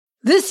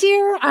This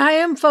year, I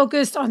am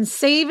focused on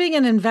saving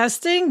and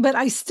investing, but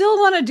I still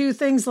want to do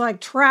things like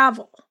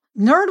travel.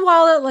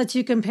 NerdWallet lets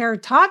you compare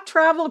top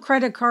travel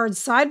credit cards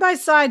side by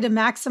side to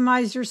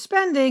maximize your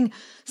spending,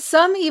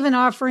 some even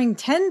offering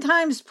 10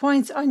 times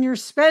points on your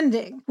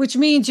spending, which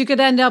means you could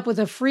end up with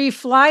a free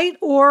flight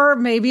or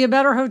maybe a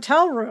better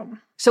hotel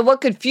room. So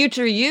what could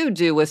future you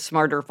do with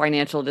smarter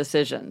financial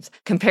decisions?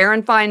 Compare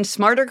and find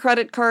smarter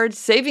credit cards,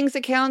 savings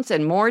accounts,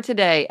 and more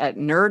today at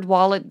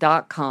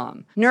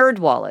nerdwallet.com.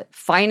 NerdWallet,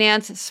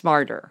 finance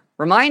smarter.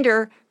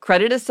 Reminder,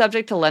 credit is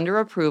subject to lender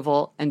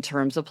approval and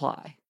terms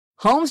apply.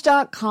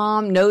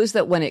 Homes.com knows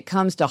that when it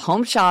comes to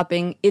home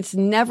shopping, it's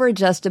never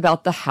just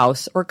about the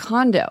house or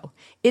condo.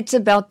 It's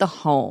about the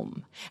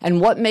home. And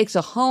what makes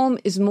a home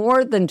is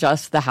more than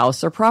just the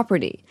house or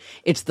property.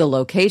 It's the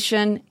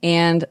location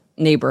and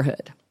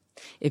neighborhood.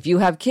 If you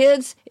have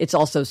kids, it's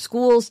also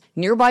schools,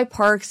 nearby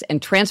parks,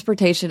 and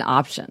transportation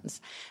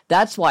options.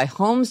 That's why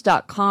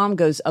Homes.com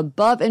goes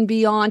above and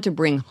beyond to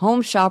bring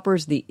home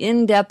shoppers the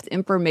in-depth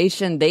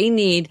information they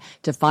need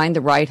to find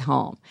the right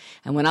home.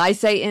 And when I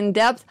say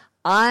in-depth,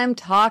 I'm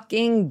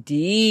talking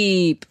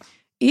deep.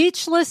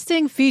 Each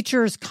listing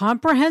features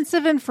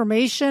comprehensive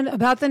information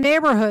about the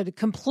neighborhood,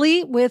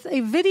 complete with a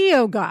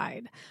video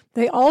guide.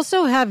 They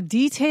also have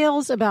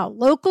details about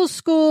local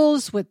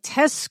schools with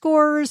test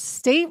scores,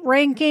 state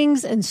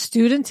rankings, and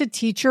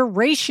student-to-teacher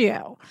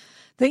ratio.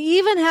 They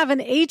even have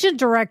an agent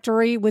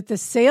directory with the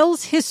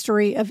sales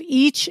history of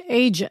each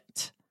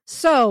agent.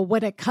 So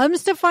when it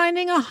comes to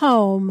finding a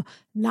home,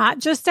 not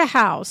just a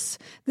house,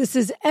 this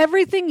is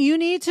everything you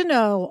need to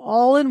know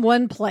all in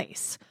one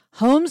place.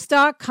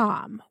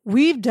 Homes.com.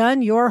 We've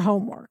done your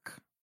homework.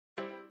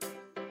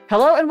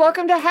 Hello and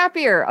welcome to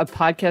Happier, a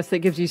podcast that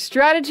gives you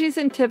strategies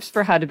and tips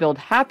for how to build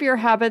happier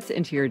habits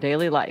into your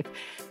daily life.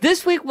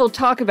 This week, we'll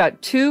talk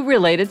about two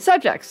related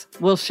subjects.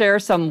 We'll share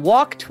some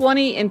Walk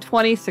 20 in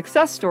 20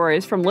 success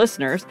stories from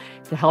listeners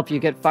to help you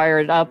get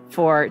fired up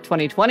for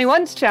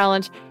 2021's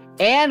challenge,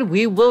 and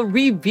we will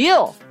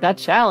reveal that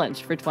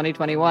challenge for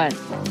 2021.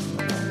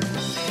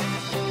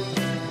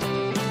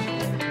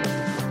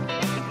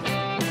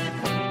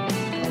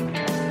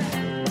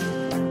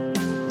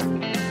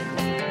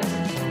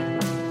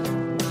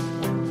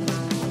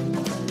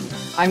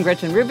 I'm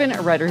Gretchen Rubin,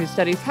 a writer who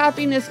studies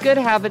happiness, good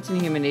habits,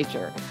 and human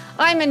nature.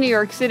 I'm in New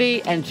York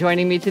City, and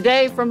joining me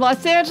today from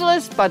Los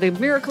Angeles by the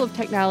miracle of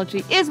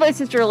technology is my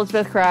sister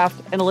Elizabeth Craft.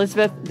 And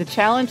Elizabeth, the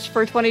challenge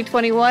for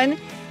 2021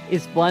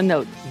 is one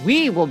that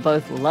we will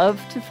both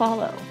love to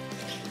follow.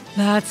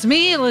 That's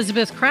me,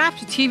 Elizabeth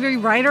Craft, a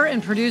TV writer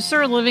and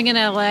producer living in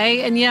LA.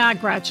 And yeah,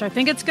 Gretch, I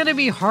think it's going to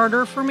be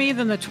harder for me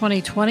than the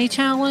 2020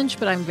 challenge,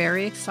 but I'm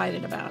very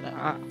excited about it.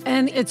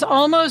 And it's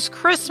almost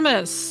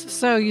Christmas.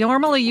 So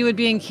normally you would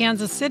be in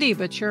Kansas City,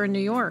 but you're in New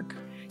York.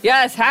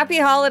 Yes, happy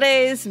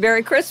holidays.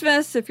 Merry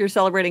Christmas if you're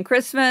celebrating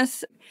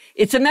Christmas.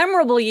 It's a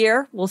memorable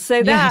year. We'll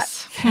say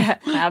that. Yes.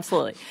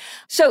 Absolutely.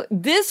 So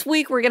this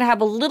week, we're going to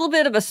have a little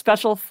bit of a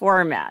special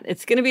format.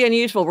 It's going to be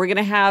unusual. We're going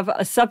to have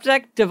a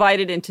subject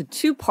divided into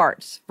two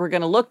parts. We're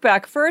going to look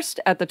back first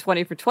at the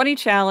 20 for 20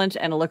 challenge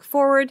and look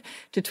forward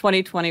to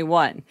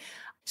 2021.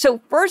 So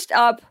first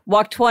up,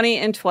 Walk 20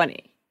 in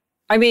 20.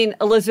 I mean,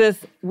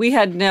 Elizabeth, we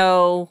had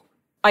no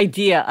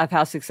idea of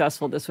how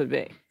successful this would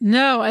be.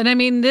 No. And I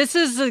mean, this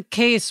is a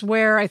case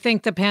where I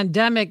think the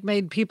pandemic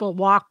made people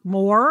walk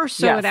more.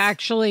 So Yes. It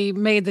actually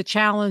made the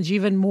challenge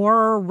even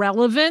more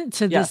relevant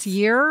to this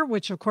year,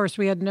 which of course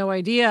we had no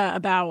idea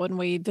about when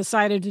we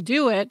decided to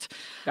do it.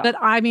 Yeah. But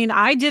I mean,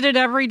 I did it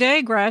every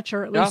day, Gretch,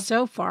 or at least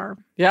so far.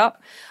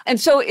 Yep. And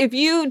so if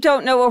you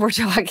don't know what we're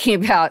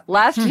talking about,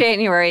 last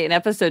January in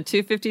episode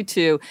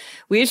 252,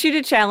 we issued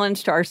a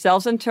challenge to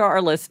ourselves and to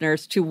our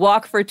listeners to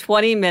walk for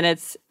 20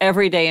 minutes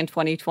every day in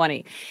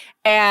 2020.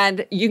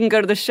 And you can go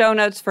to the show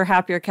notes for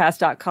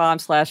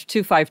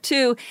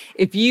happiercast.com/252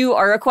 if you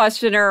are a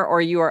questioner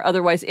or you are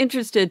otherwise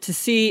interested to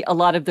see a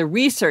lot of the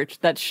research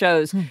that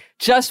shows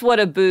just what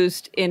a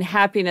boost in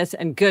happiness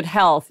and good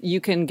health you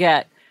can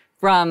get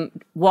from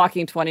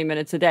walking 20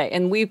 minutes a day.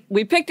 And we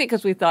picked it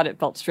because we thought it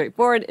felt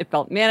straightforward, it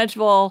felt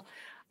manageable,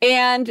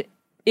 and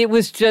it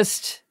was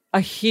just a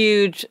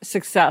huge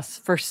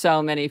success for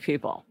so many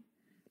people.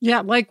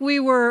 Yeah, like we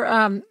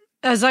were,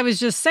 as I was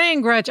just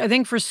saying, Gretch, I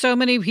think for so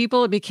many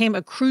people, it became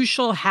a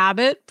crucial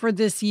habit for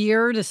this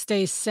year to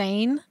stay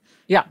sane.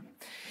 Yeah.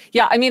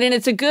 Yeah, I mean, and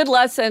it's a good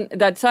lesson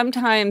that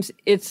sometimes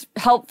it's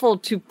helpful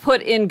to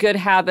put in good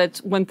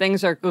habits when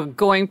things are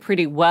going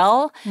pretty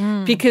well,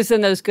 because then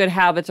those good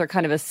habits are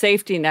kind of a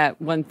safety net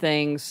when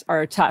things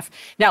are tough.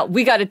 Now,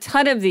 we got a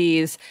ton of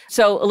these.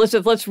 So,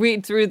 Elizabeth, let's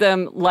read through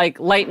them like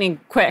lightning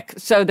quick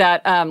so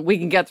that we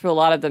can get through a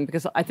lot of them,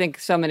 because I think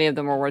so many of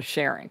them are worth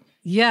sharing.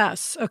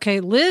 Yes. Okay.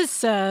 Liz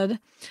said,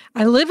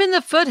 I live in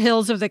the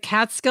foothills of the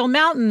Catskill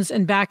Mountains,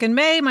 and back in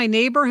May, my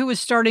neighbor who was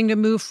starting to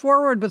move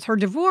forward with her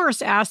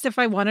divorce asked if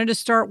I wanted to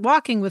start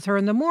walking with her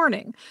in the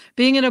morning.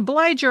 Being an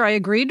obliger, I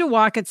agreed to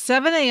walk at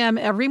 7 a.m.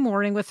 every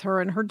morning with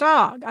her and her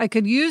dog. I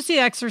could use the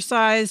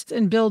exercise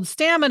and build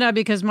stamina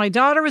because my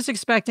daughter was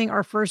expecting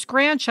our first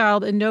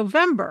grandchild in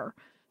November.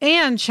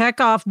 and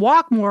check off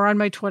Walk More on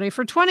my 20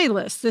 for 20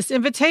 list. This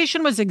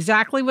invitation was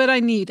exactly what I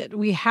needed.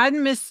 We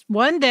hadn't missed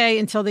one day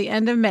until the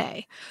end of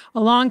May.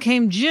 Along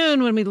came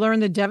June when we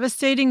learned the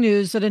devastating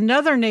news that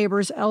another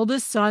neighbor's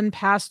eldest son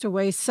passed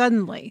away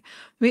suddenly.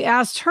 We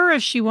asked her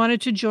if she wanted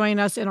to join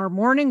us in our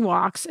morning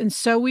walks, and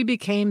so we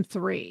became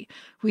 3.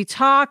 We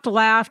talked,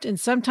 laughed, and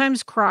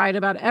sometimes cried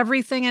about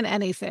everything and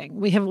anything.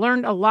 We have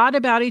learned a lot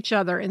about each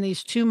other in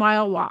these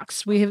 2-mile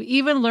walks. We have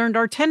even learned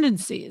our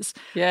tendencies.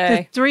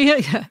 Yay.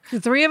 The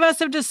three of us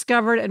have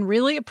discovered and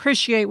really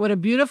appreciate what a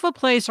beautiful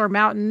place our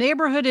mountain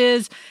neighborhood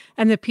is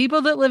and the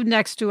people that live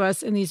next to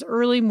us in these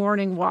early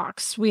morning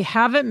walks. We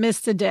haven't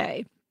missed a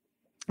day.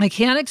 I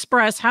can't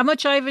express how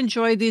much I've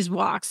enjoyed these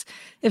walks.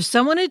 If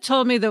someone had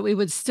told me that we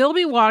would still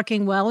be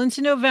walking well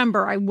into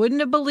November, I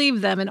wouldn't have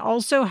believed them, and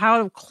also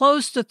how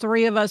close the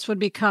 3 of us would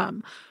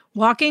become.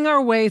 Walking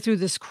our way through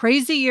this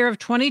crazy year of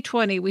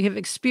 2020, we have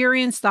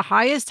experienced the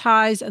highest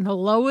highs and the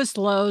lowest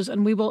lows,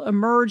 and we will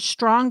emerge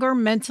stronger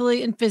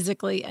mentally and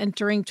physically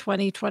entering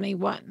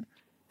 2021.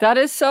 That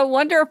is so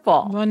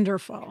wonderful.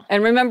 Wonderful.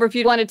 And remember, if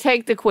you want to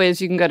take the quiz,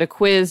 you can go to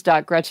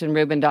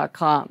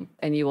quiz.gretchenrubin.com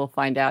and you will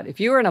find out if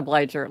you are an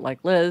obliger like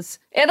Liz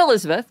and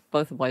Elizabeth,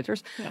 both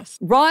obligers. Yes.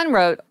 Ron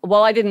wrote,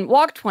 while I didn't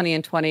walk 20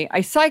 and 20,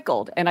 I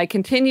cycled and I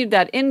continued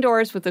that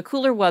indoors with the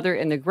cooler weather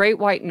in the great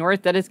white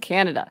north that is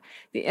Canada.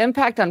 The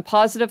impact on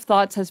positive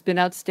thoughts has been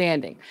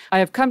outstanding. I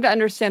have come to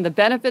understand the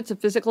benefits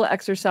of physical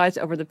exercise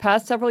over the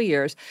past several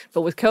years,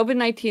 but with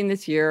COVID-19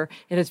 this year,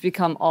 it has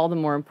become all the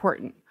more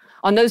important.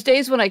 On those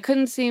days when I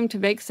couldn't seem to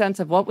make sense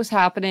of what was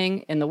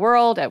happening in the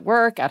world, at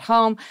work, at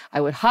home, I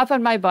would hop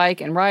on my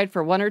bike and ride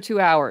for 1 or 2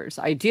 hours,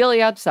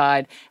 ideally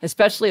outside,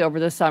 especially over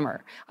the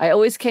summer. I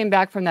always came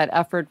back from that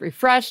effort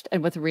refreshed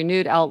and with a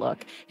renewed outlook.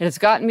 It has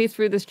gotten me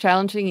through this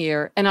challenging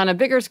year, and on a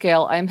bigger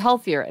scale, I am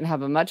healthier and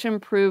have a much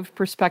improved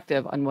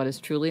perspective on what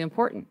is truly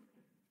important.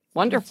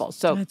 Wonderful.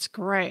 That's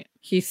great.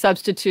 He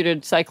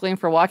substituted cycling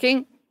for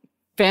walking.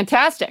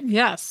 Fantastic.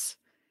 Yes.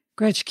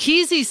 Gretch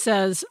Kesey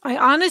says, I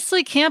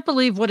honestly can't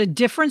believe what a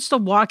difference the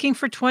walking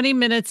for 20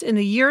 minutes in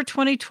the year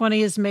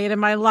 2020 has made in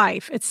my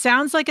life. It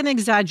sounds like an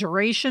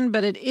exaggeration,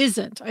 but it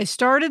isn't. I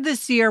started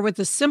this year with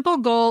the simple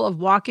goal of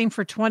walking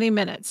for 20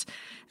 minutes.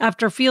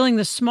 After feeling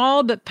the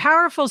small but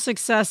powerful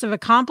success of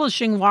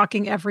accomplishing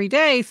walking every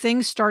day,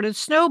 things started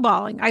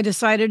snowballing. I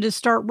decided to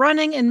start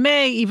running in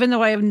May, even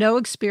though I have no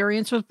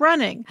experience with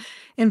running.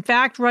 In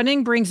fact,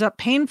 running brings up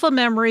painful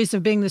memories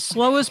of being the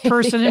slowest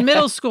person in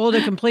middle school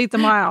to complete the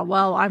mile.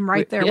 Well, I'm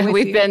right there with you.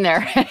 We've been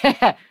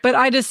there. But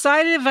I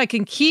decided if I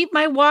can keep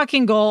my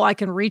walking goal, I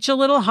can reach a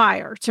little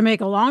higher. To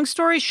make a long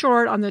story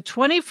short, on the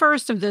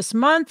 21st of this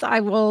month, I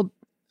will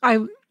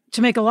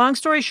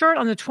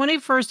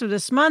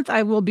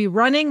be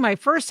running my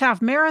first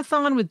half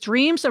marathon with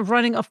dreams of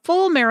running a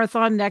full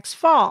marathon next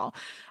fall.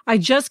 I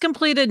just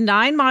completed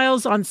 9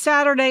 miles on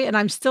Saturday, and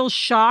I'm still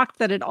shocked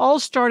that it all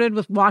started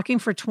with walking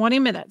for 20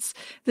 minutes.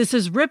 This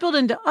has rippled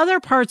into other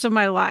parts of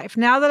my life.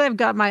 Now that I've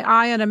got my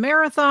eye on a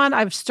marathon,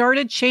 I've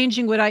started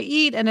changing what I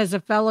eat, and as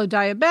a fellow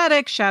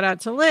diabetic, shout out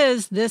to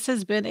Liz, this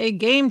has been a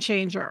game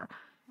changer.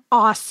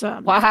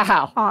 Awesome.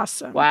 Wow.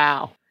 Awesome.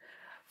 Wow.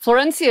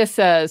 Florencia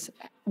says,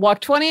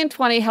 Walk 20 and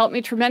 20 helped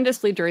me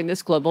tremendously during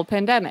this global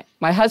pandemic.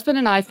 My husband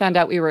and I found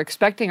out we were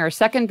expecting our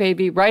second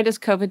baby right as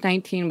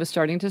COVID-19 was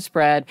starting to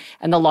spread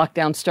and the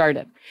lockdown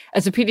started.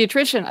 As a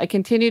pediatrician, I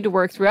continued to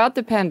work throughout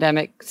the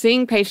pandemic,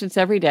 seeing patients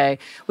every day,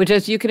 which,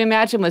 as you can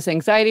imagine, was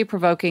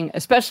anxiety-provoking,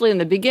 especially in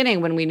the beginning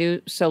when we knew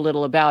so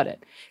little about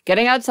it.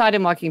 Getting outside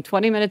and walking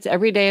 20 minutes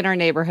every day in our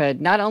neighborhood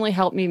not only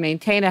helped me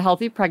maintain a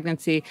healthy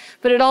pregnancy,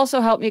 but it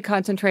also helped me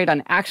concentrate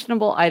on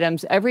actionable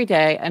items every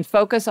day and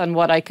focus on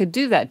what I could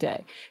do that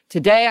day.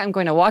 Today, I'm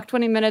going to walk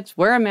 20 minutes,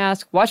 wear a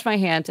mask, wash my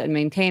hands, and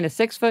maintain a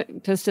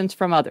 6-foot distance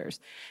from others.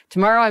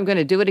 Tomorrow, I'm going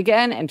to do it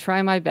again and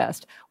try my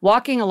best.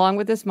 Walking along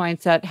with this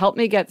mindset helped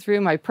me get through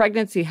my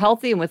pregnancy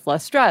healthy and with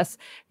less stress.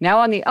 Now,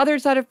 on the other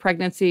side of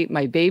pregnancy,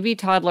 my baby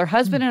toddler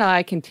husband and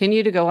I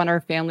continue to go on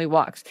our family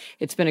walks.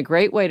 It's been a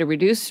great way to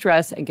reduce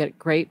stress and get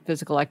great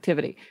physical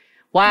activity.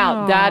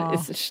 Wow,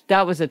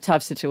 that was a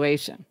tough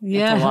situation.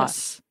 Yes. That's a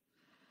lot.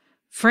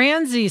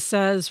 Franzi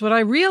says, what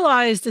I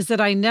realized is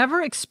that I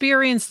never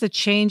experienced the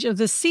change of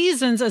the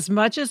seasons as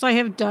much as I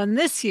have done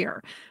this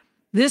year.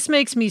 This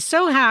makes me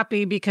so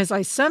happy because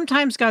I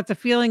sometimes got the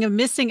feeling of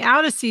missing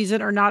out a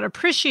season or not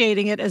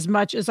appreciating it as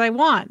much as I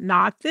want.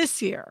 Not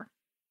this year.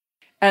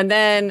 And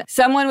then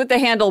someone with the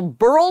handle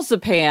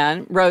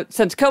Burlzapan wrote,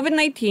 since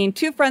COVID-19,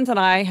 2 friends and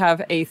I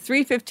have a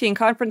 3:15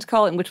 conference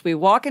call in which we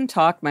walk and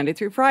talk Monday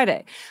through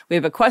Friday. We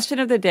have a question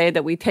of the day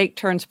that we take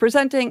turns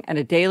presenting and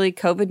a daily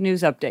COVID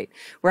news update.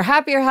 We're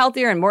happier,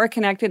 healthier, and more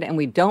connected, and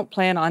we don't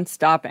plan on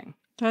stopping.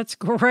 That's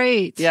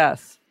great.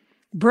 Yes.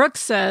 Brooke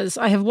says,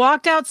 I have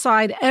walked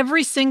outside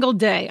every single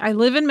day. I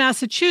live in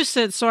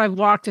Massachusetts, so I've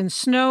walked in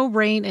snow,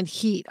 rain, and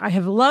heat. I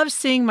have loved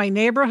seeing my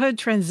neighborhood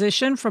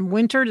transition from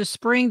winter to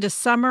spring to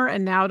summer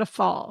and now to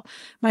fall.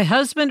 My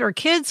husband or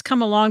kids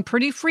come along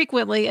pretty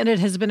frequently, and it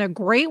has been a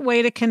great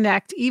way to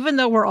connect, even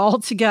though we're all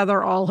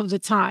together all of the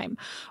time.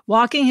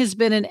 Walking has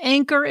been an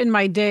anchor in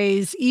my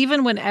days,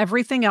 even when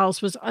everything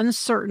else was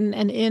uncertain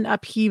and in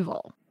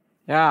upheaval.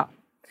 Yeah.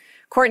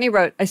 Courtney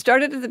wrote, I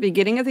started at the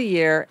beginning of the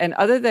year, and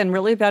other than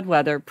really bad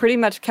weather, pretty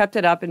much kept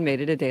it up and made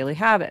it a daily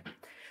habit.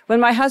 When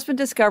my husband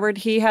discovered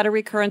he had a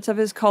recurrence of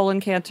his colon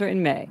cancer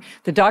in May,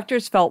 the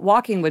doctors felt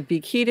walking would be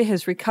key to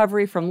his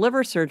recovery from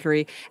liver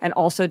surgery and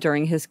also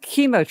during his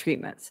chemo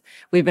treatments.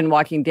 We've been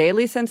walking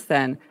daily since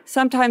then,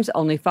 sometimes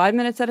only 5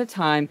 minutes at a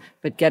time,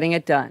 but getting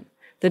it done.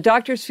 The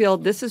doctors feel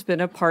this has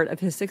been a part of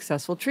his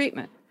successful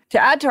treatment.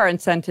 To add to our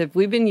incentive,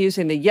 we've been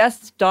using the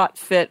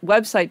Yes.Fit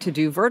website to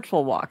do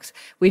virtual walks.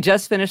 We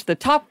just finished the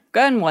Top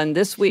Gun one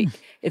this week.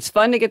 It's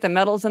fun to get the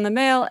medals in the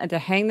mail and to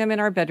hang them in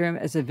our bedroom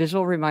as a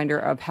visual reminder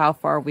of how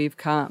far we've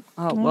come.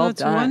 Oh, well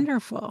that's done.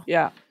 Wonderful.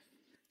 Yeah.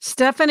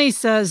 Stephanie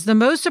says, the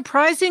most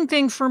surprising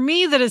thing for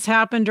me that has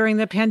happened during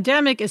the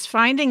pandemic is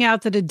finding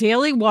out that a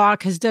daily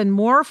walk has done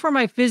more for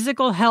my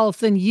physical health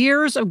than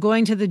years of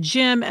going to the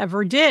gym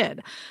ever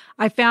did.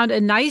 I found a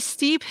nice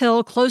steep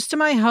hill close to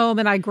my home,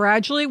 and I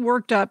gradually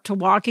worked up to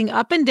walking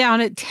up and down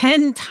it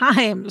 10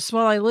 times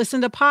while I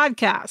listened to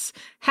podcasts.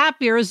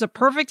 Happier is the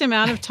perfect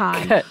amount of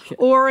time,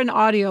 or an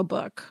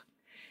audiobook.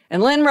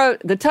 And Lynn wrote,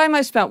 the time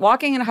I spent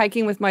walking and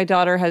hiking with my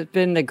daughter has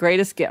been the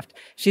greatest gift.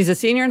 She's a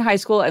senior in high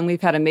school, and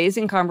we've had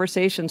amazing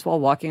conversations while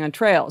walking on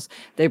trails.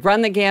 They've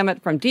run the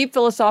gamut from deep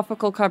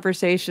philosophical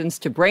conversations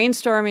to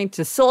brainstorming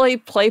to silly,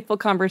 playful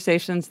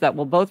conversations that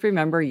we'll both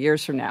remember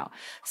years from now.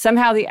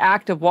 Somehow the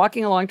act of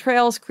walking along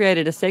trails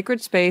created a sacred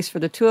space for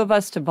the two of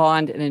us to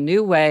bond in a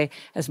new way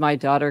as my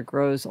daughter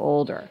grows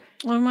older.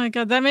 Oh my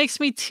God, that makes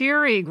me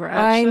teary, Gretch.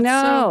 I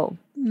know. So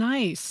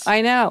nice.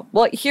 I know.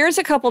 Well, here's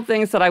a couple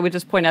things that I would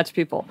just point out to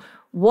people.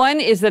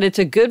 One is that it's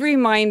a good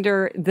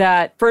reminder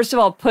that, first of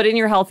all, put in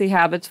your healthy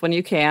habits when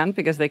you can,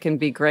 because they can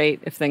be great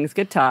if things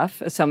get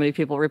tough, as so many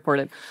people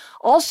reported.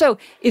 Also,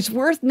 it's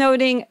worth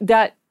noting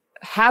that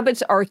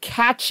habits are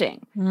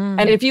catching.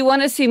 And if you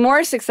want to see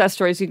more success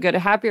stories, you can go to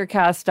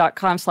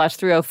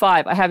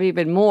happiercast.com/305. I have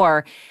even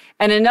more.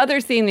 And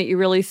another thing that you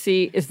really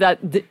see is that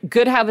the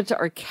good habits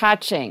are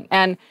catching.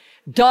 And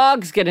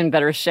dogs get in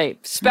better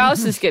shape.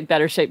 Spouses get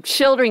better shape.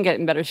 Children get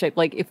in better shape.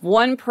 Like if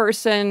one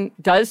person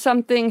does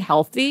something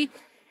healthy,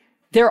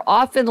 they're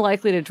often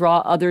likely to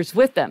draw others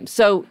with them.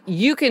 So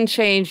you can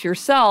change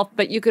yourself,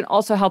 but you can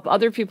also help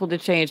other people to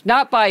change,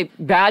 not by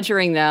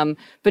badgering them,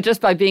 but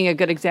just by being a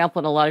good example.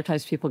 And a lot of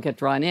times people get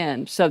drawn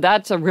in. So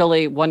that's a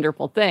really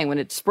wonderful thing when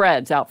it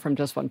spreads out from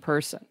just one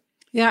person.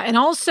 Yeah. And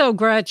also,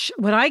 Gretch,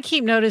 what I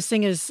keep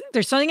noticing is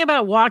there's something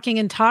about walking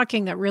and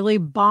talking that really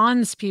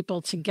bonds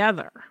people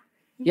together.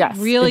 Yes.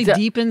 Really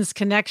deepens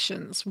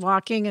connections,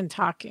 walking and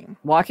talking.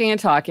 Walking and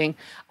talking.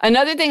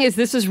 Another thing is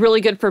this is really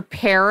good for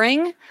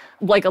pairing.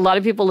 Like a lot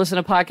of people listen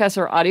to podcasts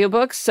or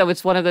audiobooks. So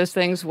it's one of those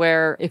things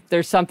where if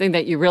there's something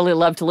that you really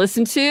love to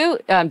listen to,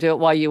 do it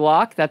while you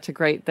walk. That's a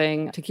great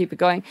thing to keep it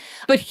going.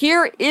 But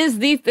here is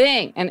the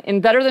thing. And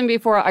in Better Than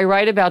Before, I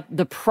write about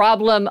the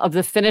problem of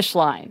the finish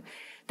line.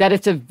 That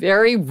it's a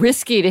very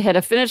risky to hit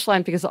a finish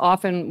line because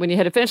often when you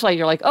hit a finish line,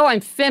 you're like, oh,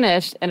 I'm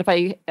finished. And if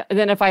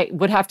I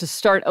would have to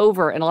start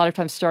over, and a lot of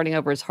times starting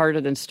over is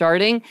harder than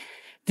starting.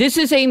 This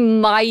is a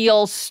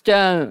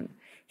milestone.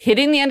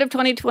 Hitting the end of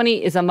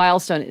 2020 is a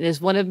milestone. It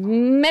is one of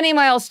many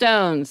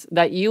milestones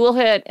that you will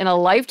hit in a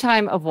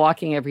lifetime of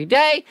walking every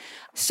day.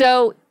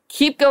 So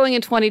keep going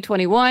in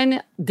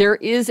 2021. There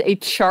is a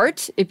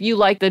chart, if you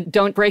like the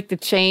Don't Break the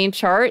Chain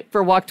chart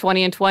for Walk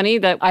 20 and 20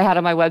 that I had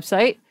on my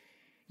website.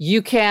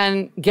 You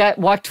can get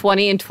Walk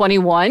 20 and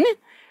 21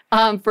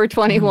 for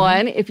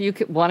 21 if you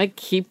want to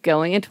keep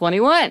going in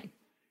 21.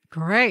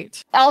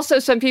 Great. Also,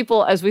 some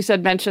people, as we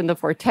said, mentioned the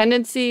 4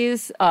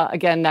 tendencies.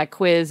 Again, that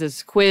quiz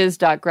is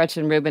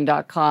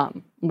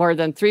quiz.gretchenrubin.com. More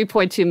than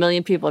 3.2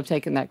 million people have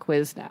taken that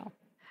quiz now.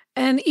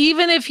 And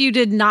even if you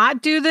did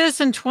not do this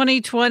in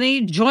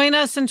 2020, join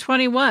us in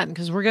 21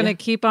 because we're going to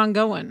keep on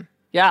going.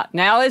 Yeah,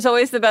 now is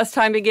always the best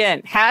time to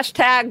begin.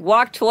 Hashtag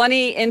Walk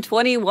 20 in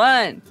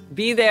 21.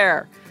 Be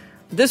there.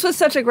 This was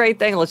such a great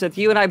thing, Elizabeth.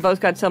 You and I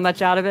both got so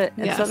much out of it,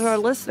 and so did our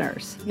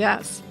listeners.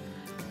 Yes.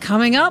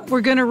 Coming up,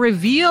 we're going to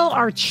reveal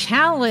our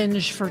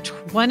challenge for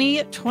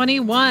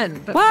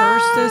 2021. But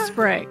first, this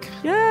break.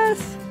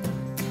 Yes.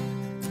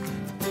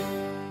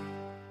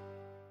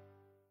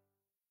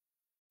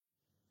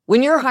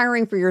 When you're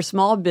hiring for your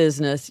small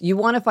business, you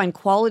want to find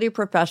quality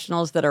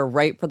professionals that are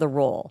right for the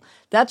role.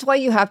 That's why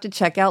you have to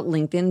check out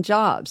LinkedIn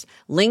Jobs.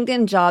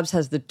 LinkedIn Jobs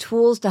has the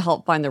tools to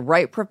help find the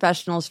right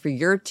professionals for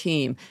your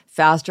team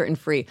faster and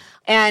free.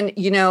 And,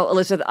 you know,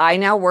 Elizabeth, I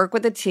now work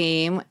with a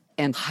team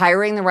and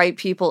hiring the right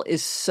people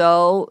is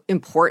so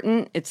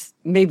important. It's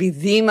maybe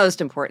the most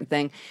important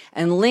thing.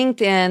 And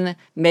LinkedIn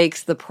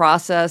makes the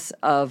process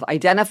of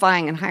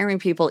identifying and hiring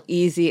people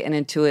easy and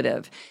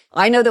intuitive.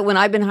 I know that when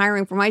I've been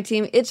hiring for my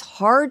team, it's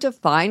hard to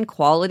find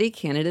quality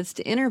candidates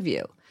to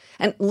interview.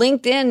 And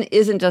LinkedIn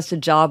isn't just a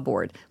job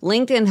board.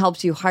 LinkedIn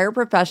helps you hire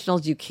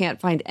professionals you can't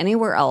find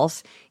anywhere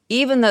else,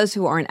 even those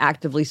who aren't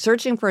actively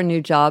searching for a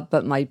new job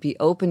but might be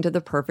open to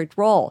the perfect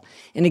role.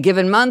 In a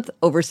given month,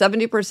 over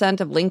 70%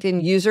 of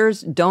LinkedIn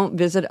users don't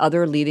visit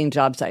other leading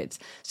job sites.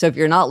 So if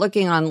you're not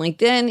looking on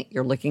LinkedIn,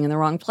 you're looking in the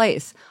wrong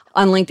place.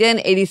 On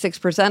LinkedIn,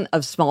 86%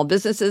 of small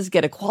businesses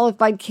get a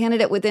qualified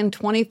candidate within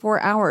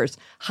 24 hours.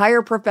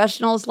 Hire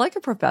professionals like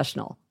a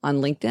professional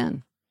on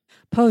LinkedIn.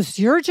 Post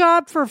your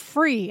job for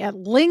free at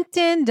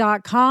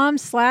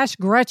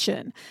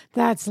linkedin.com/Gretchen.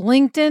 That's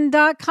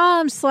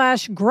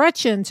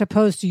linkedin.com/Gretchen to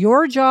post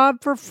your job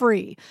for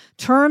free.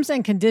 Terms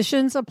and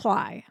conditions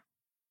apply.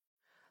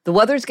 The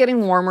weather's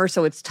getting warmer,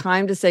 so it's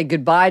time to say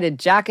goodbye to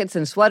jackets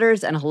and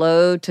sweaters and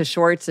hello to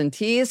shorts and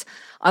tees.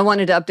 I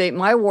wanted to update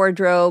my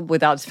wardrobe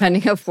without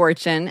spending a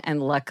fortune,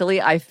 and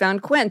luckily I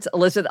found Quince.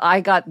 Elizabeth,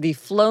 I got the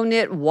Flow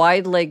Knit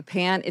wide leg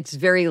pant. It's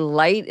very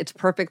light. It's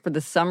perfect for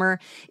the summer.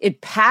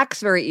 It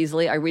packs very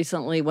easily. I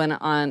recently went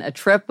on a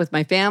trip with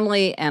my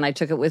family, and I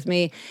took it with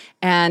me,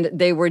 and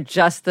they were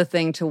just the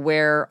thing to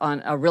wear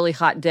on a really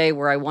hot day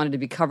where I wanted to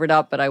be covered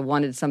up, but I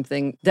wanted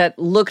something that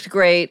looked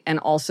great and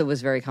also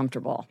was very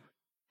comfortable.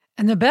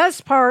 And the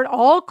best part,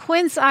 all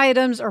Quince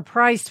items are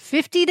priced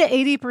 50 to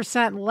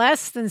 80%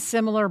 less than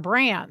similar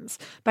brands.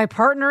 By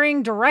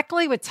partnering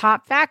directly with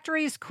top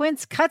factories,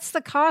 Quince cuts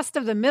the cost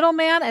of the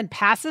middleman and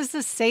passes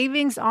the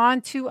savings on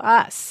to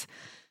us.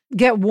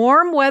 Get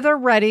warm weather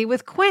ready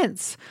with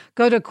Quince.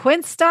 Go to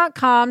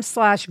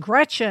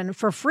quince.com/Gretchen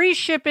for free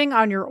shipping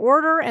on your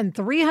order and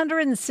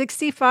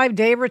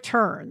 365-day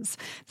returns.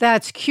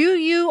 That's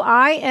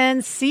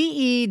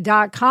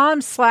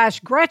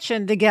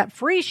QUINCE.com/Gretchen to get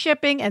free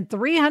shipping and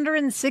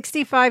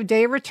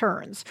 365-day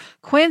returns.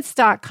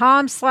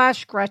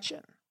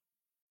 Quince.com/Gretchen.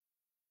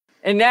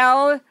 And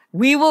now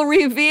we will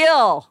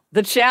reveal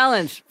the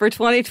challenge for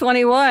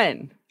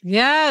 2021.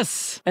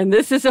 Yes. And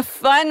this is a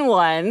fun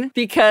one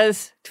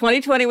because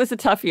 2020 was a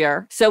tough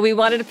year. So we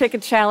wanted to pick a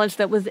challenge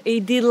that was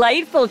a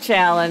delightful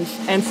challenge.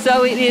 And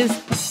so it is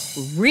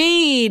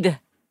Read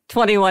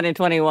 21 and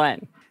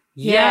 21.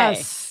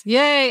 Yes.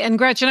 Yay. And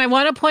Gretchen, I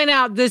want to point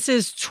out this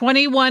is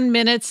 21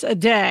 minutes a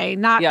day,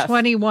 not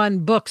 21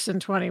 books in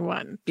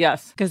 21.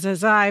 Yes. Because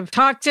as I've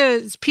talked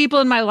to people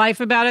in my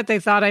life about it, they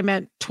thought I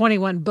meant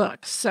 21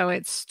 books. So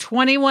it's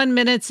 21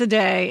 minutes a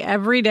day,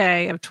 every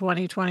day of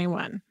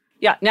 2021.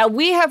 Yeah. Now,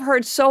 we have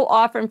heard so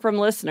often from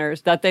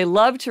listeners that they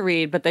love to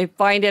read, but they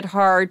find it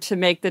hard to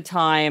make the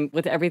time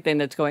with everything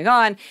that's going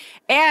on.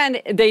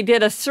 And they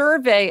did a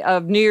survey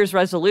of New Year's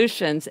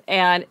resolutions,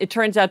 and it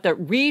turns out that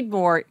read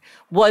more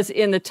was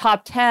in the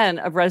top 10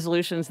 of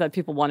resolutions that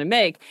people want to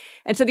make.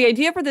 And so the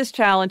idea for this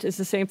challenge is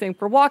the same thing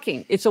for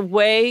walking. It's a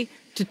way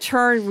to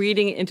turn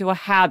reading into a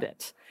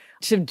habit,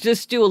 to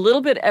just do a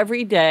little bit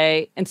every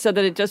day, and so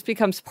that it just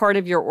becomes part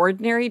of your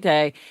ordinary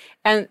day.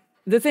 And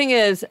the thing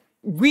is,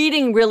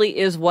 reading really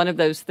is one of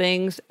those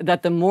things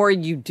that the more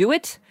you do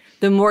it,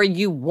 the more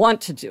you want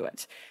to do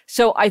it.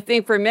 So I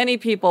think for many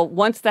people,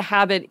 once the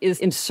habit is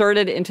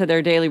inserted into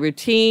their daily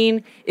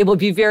routine, it will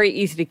be very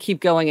easy to keep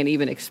going and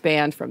even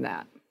expand from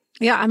that.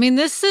 Yeah, I mean,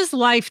 this is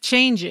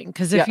life-changing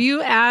because if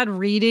you add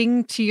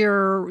reading to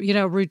your,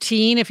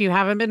 routine, if you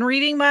haven't been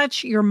reading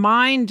much, your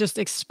mind just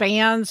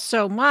expands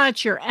so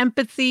much. Your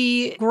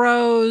empathy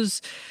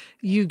grows.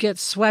 You get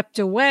swept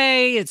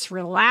away. It's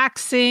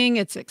relaxing.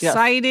 It's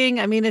exciting.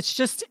 Yes. I mean, it's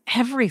just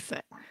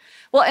everything.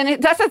 Well,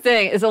 and that's the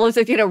thing is,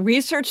 Elizabeth,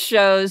 research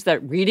shows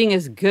that reading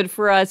is good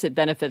for us. It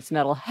benefits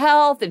mental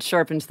health. It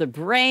sharpens the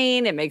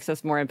brain. It makes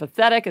us more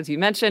empathetic, as you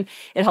mentioned.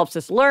 It helps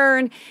us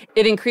learn.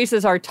 It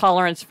increases our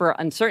tolerance for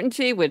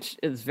uncertainty, which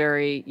is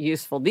very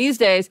useful these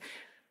days.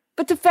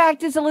 But the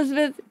fact is,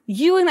 Elizabeth,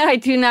 you and I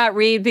do not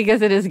read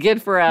because it is good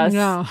for us.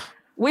 No.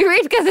 We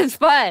read because it's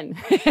fun.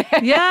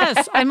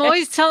 Yes. I'm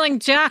always telling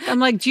Jack, I'm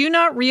like, do you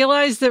not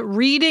realize that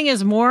reading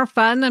is more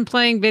fun than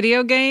playing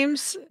video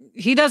games?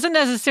 He doesn't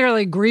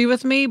necessarily agree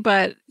with me,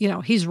 but,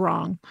 he's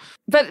wrong.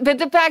 But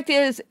the fact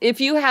is, if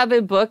you have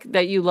a book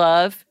that you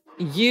love,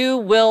 you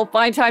will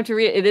find time to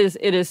read it.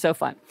 It is so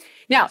fun.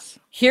 Now,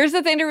 here's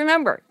the thing to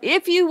remember.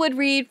 If you would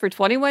read for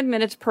 21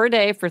 minutes per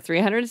day for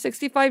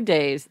 365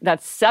 days,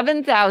 that's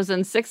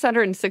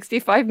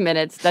 7,665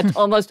 minutes. That's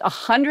almost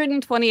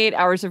 128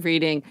 hours of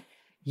reading.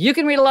 You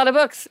can read a lot of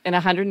books in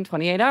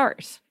 128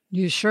 hours.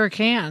 You sure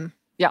can.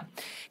 Yeah.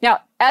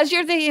 Now, as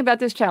you're thinking about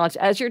this challenge,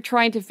 as you're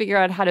trying to figure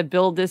out how to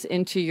build this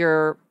into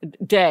your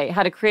day,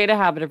 how to create a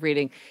habit of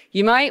reading,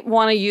 you might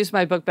want to use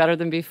my book Better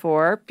Than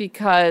Before,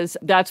 because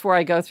that's where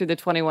I go through the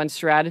 21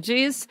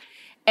 strategies.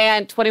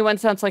 And 21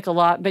 sounds like a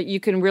lot, but you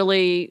can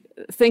really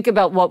think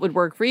about what would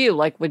work for you.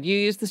 Like, would you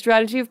use the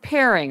strategy of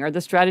pairing, or the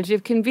strategy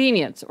of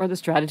convenience, or the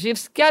strategy of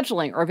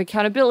scheduling, or of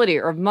accountability,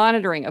 or of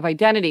monitoring, of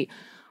identity?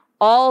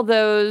 All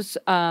those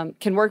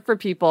can work for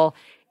people.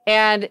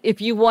 And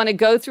if you want to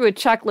go through a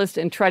checklist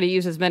and try to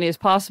use as many as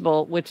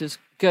possible, which is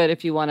good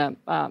if you want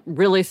to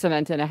really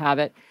cement in a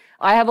habit,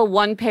 I have a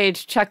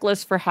one-page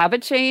checklist for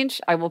habit change.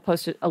 I will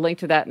post a link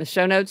to that in the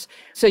show notes.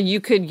 So you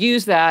could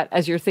use that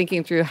as you're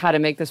thinking through how to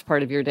make this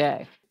part of your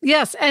day.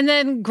 Yes. And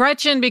then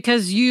Gretchen,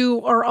 because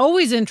you are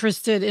always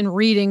interested in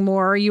reading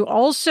more, you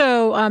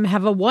also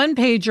have a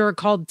one-pager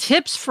called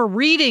Tips for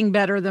Reading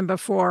Better Than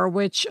Before,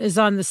 which is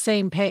on the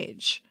same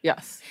page.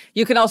 Yes.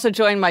 You can also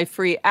join my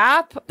free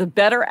app, the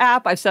Better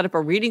app. I've set up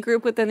a reading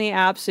group within the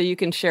app so you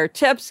can share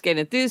tips, get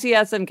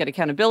enthusiasm, get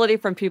accountability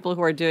from people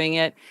who are doing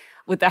it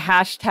with the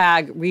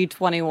hashtag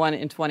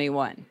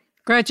Read21in21.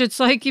 Gretchen, it's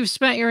like you've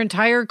spent your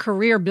entire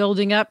career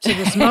building up to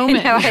this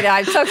moment. I know.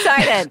 I'm so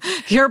excited.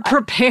 You're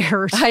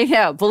prepared. I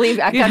know. Believe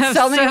me, I've got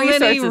so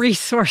many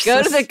resources.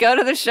 Go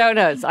to the show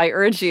notes. I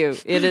urge you.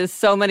 It is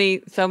so many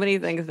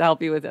things to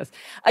help you with this.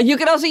 You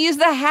can also use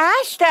the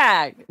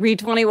hashtag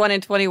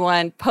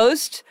Read21in21.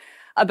 Post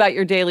about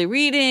your daily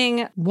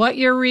reading. What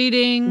you're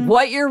reading.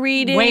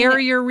 Where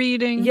you're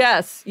reading.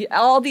 Yes.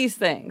 All these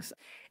things.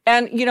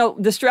 And,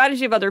 the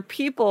strategy of other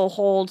people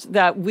holds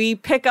that we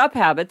pick up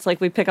habits, like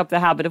we pick up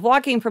the habit of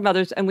walking from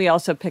others, and we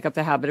also pick up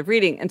the habit of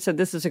reading. And so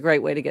this is a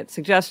great way to get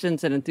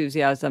suggestions and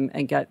enthusiasm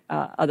and get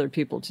other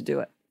people to do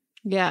it.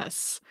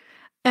 Yes.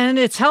 And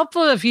it's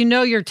helpful if you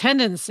know your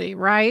tendency,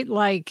 right?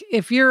 Like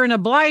if you're an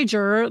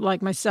obliger,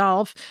 like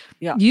myself,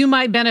 you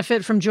might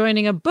benefit from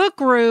joining a book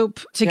group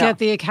to get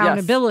the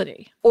accountability.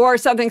 Yes. Or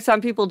something some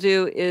people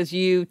do is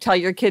you tell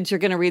your kids you're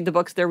going to read the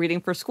books they're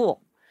reading for school.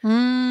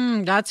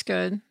 That's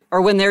good.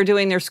 Or when they're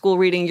doing their school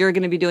reading, you're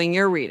going to be doing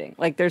your reading.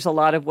 Like there's a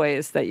lot of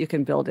ways that you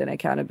can build in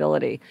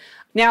accountability.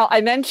 Now, I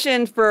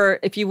mentioned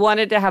if you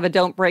wanted to have a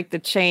Don't Break the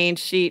Chain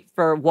sheet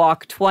for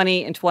Walk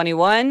 20 and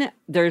 21,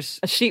 there's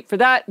a sheet for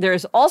that.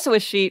 There's also a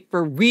sheet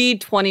for Read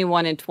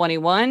 21 and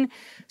 21.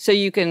 So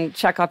you can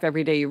check off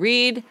every day you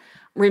read.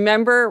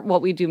 Remember,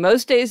 what we do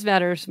most days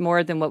matters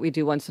more than what we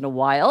do once in a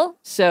while.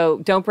 So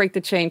Don't Break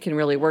the Chain can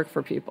really work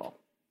for people.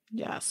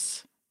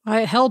 Yes.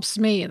 It helps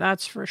me,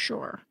 that's for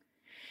sure.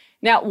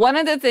 Now, one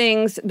of the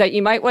things that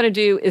you might want to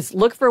do is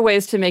look for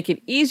ways to make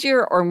it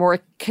easier or more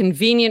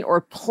convenient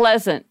or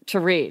pleasant to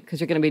read, because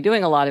you're going to be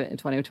doing a lot of it in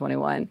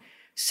 2021.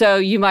 So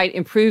you might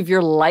improve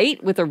your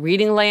light with a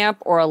reading lamp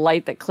or a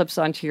light that clips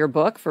onto your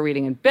book for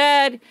reading in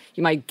bed.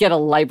 You might get a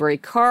library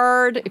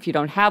card if you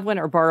don't have one,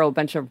 or borrow a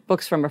bunch of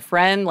books from a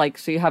friend,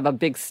 so you have a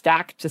big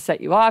stack to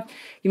set you off.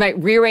 You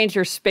might rearrange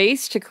your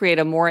space to create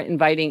a more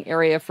inviting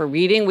area for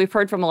reading. We've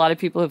heard from a lot of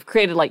people who've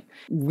created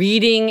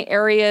reading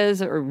areas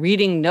or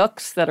reading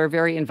nooks that are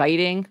very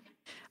inviting.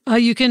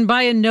 You can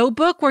buy a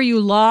notebook where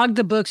you log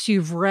the books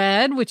you've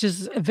read, which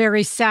is a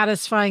very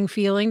satisfying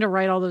feeling to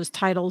write all those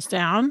titles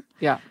down.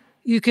 Yeah.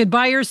 You could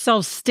buy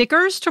yourself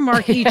stickers to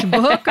mark each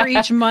book or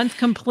each month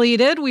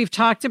completed. We've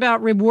talked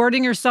about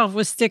rewarding yourself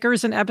with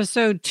stickers in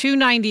episode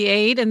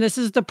 298, and this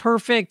is the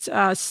perfect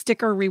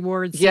sticker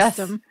reward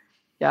system.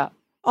 Yeah.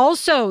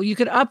 Also, you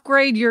could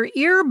upgrade your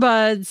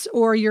earbuds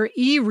or your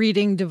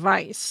e-reading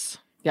device.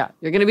 Yeah,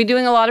 you're going to be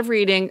doing a lot of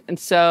reading, and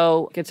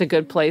so it's a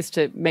good place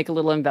to make a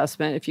little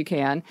investment if you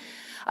can.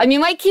 You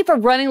might keep a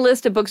running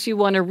list of books you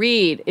want to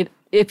read.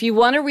 If you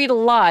want to read a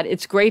lot,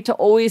 it's great to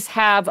always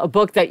have a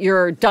book that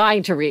you're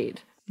dying to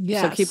read.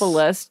 Yes. So keep a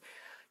list.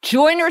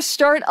 Join or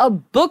start a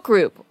book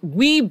group.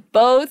 We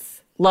both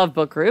love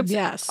book groups.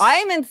 Yes.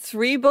 I'm in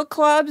 3 book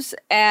clubs,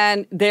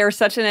 and they're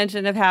such an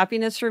engine of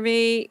happiness for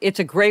me. It's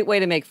a great way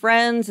to make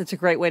friends. It's a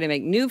great way to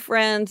make new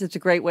friends. It's a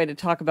great way to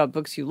talk about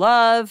books you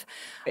love.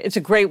 It's a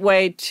great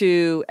way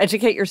to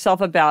educate yourself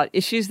about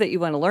issues that you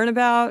want to learn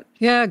about.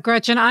 Yeah,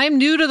 Gretchen, I'm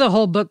new to the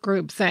whole book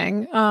group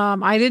thing.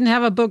 I didn't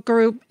have a book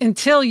group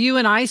until you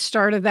and I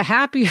started the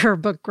Happier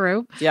book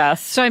group.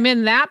 Yes. So I'm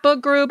in that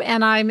book group,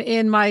 and I'm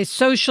in my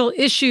social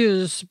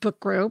issues book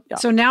group. Yeah.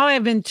 So now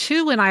I've been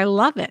 2, and I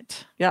love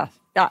it. Yeah.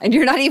 Yeah, and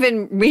you're not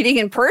even reading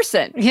in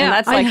person. Yeah, and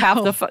that's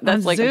half the fun.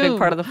 That's a big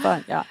part of the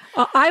fun. Yeah.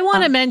 I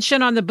want to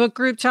mention on the book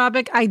group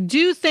topic, I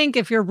do think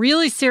if you're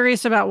really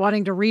serious about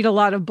wanting to read a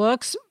lot of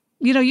books,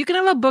 you can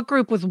have a book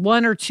group with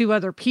 1 or 2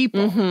 other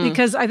people,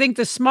 because I think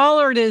the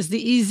smaller it is,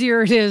 the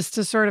easier it is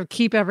to sort of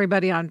keep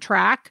everybody on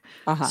track.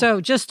 So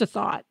just a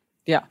thought.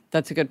 Yeah,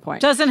 that's a good point.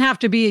 Doesn't have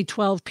to be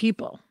 12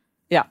 people.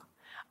 Yeah.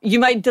 You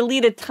might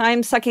delete a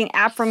time-sucking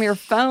app from your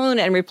phone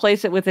and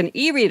replace it with an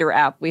e-reader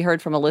app. We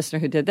heard from a listener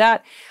who did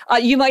that.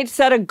 You might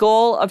set a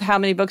goal of how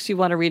many books you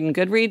want to read in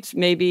Goodreads.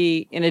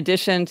 Maybe in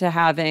addition to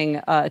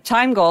having a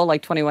time goal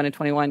like 21 and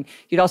 21,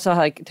 you'd also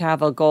like to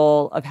have a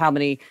goal of how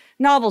many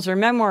novels or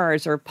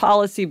memoirs or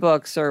policy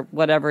books or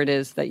whatever it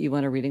is that you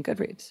want to read in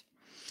Goodreads.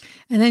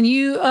 And then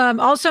you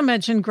also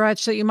mentioned,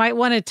 Gretch, that you might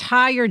want to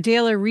tie your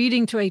daily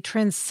reading to a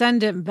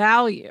transcendent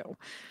value.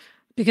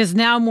 Because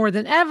now more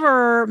than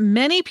ever,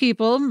 many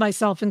people,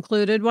 myself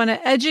included, want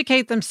to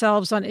educate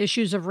themselves on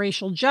issues of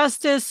racial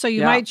justice. So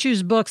you might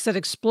choose books that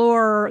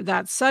explore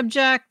that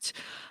subject,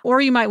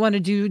 or you might want to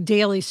do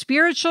daily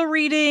spiritual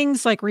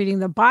readings, like reading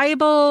the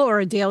Bible or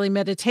a daily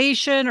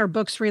meditation or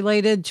books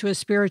related to a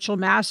spiritual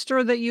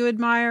master that you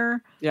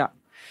admire. Yeah.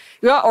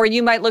 Yeah, or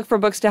you might look for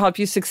books to help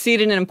you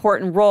succeed in an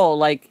important role,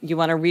 like you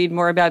want to read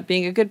more about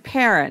being a good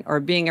parent or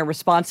being a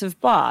responsive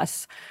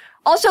boss.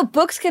 Also,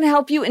 books can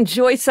help you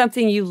enjoy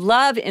something you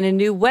love in a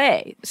new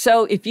way.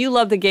 So if you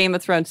love the Game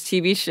of Thrones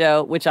TV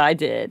show, which I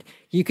did,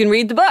 you can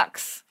read the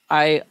books.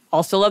 I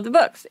also love the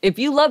books. If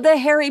you love the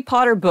Harry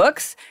Potter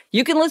books,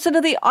 you can listen to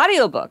the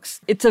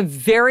audiobooks. It's a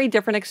very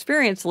different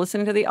experience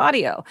listening to the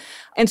audio.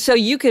 And so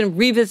you can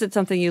revisit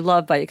something you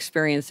love by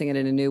experiencing it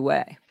in a new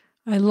way.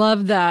 I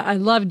love that. I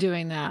love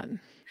doing that.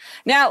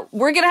 Now,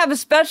 we're going to have a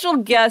special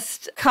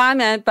guest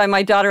comment by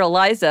my daughter,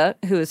 Eliza,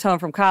 who is home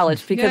from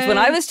college, because when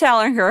I was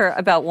telling her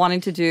about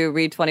wanting to do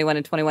Read 21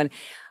 and 21,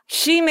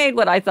 she made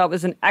what I thought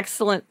was an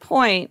excellent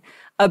point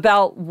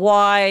about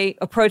why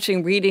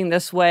approaching reading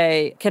this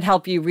way can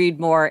help you read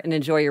more and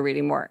enjoy your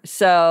reading more.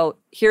 So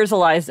here's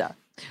Eliza.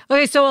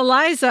 Okay, so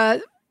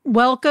Eliza,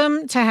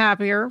 welcome to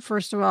Happier,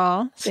 first of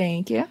all.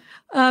 Thank you.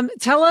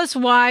 Tell us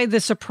why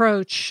this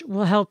approach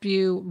will help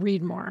you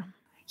read more.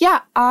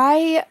 Yeah,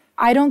 I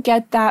don't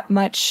get that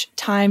much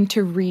time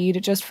to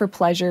read just for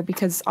pleasure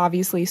because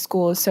obviously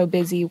school is so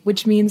busy,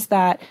 which means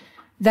that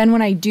then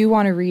when I do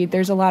want to read,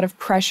 there's a lot of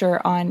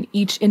pressure on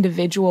each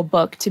individual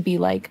book to be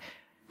like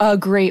a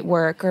great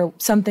work or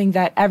something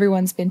that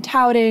everyone's been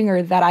touting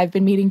or that I've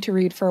been meaning to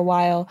read for a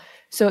while.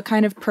 So it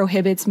kind of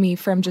prohibits me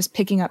from just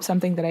picking up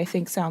something that I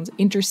think sounds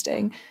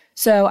interesting.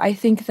 So I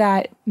think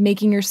that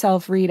making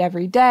yourself read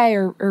every day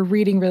or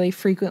reading really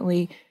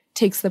frequently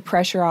takes the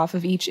pressure off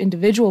of each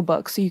individual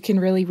book. So you can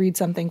really read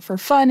something for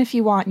fun if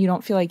you want. You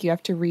don't feel like you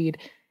have to read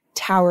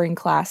towering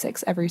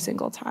classics every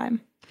single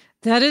time.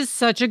 That is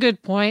such a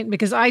good point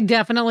because I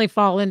definitely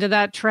fall into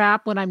that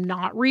trap when I'm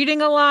not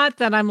reading a lot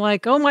that I'm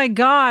like, oh my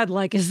God,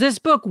 like, is this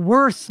book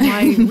worth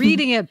my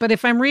reading it? But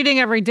if I'm reading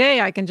every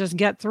day, I can just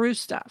get through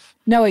stuff.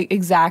 No,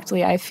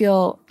 exactly. I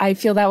feel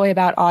that way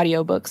about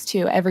audiobooks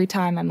too. Every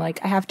time I'm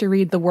like, I have to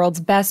read the world's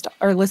best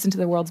or listen to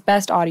the world's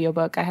best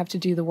audiobook. I have to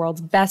do the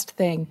world's best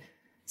thing.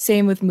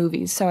 Same with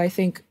movies. So I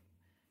think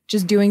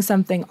just doing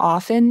something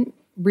often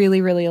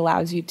really, really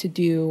allows you to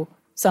do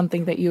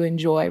something that you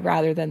enjoy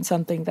rather than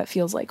something that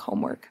feels like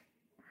homework.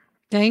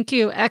 Thank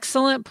you.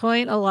 Excellent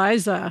point,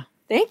 Eliza.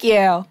 Thank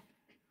you.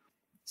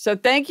 So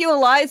thank you,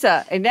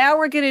 Eliza. And now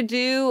we're going to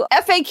do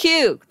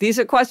FAQ. These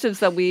are questions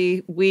that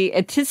we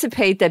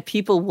anticipate that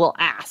people will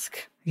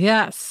ask.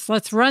 Yes.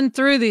 Let's run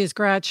through these,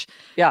 Gretch.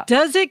 Yeah.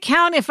 Does it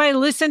count if I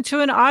listen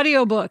to an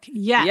audiobook?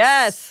 Yes.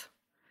 Yes.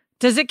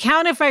 Does it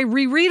count if I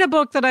reread a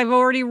book that I've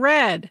already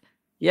read?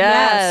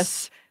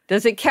 Yes.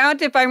 Does it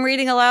count if I'm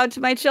reading aloud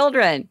to my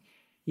children?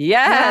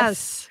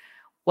 Yes.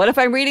 What if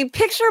I'm reading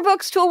picture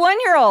books to a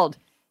 1-year-old?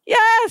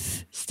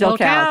 Yes. Still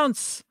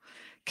counts.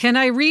 Can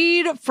I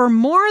read for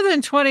more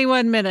than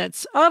 21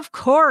 minutes? Of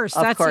course.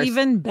 That's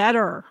even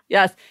better.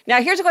 Yes.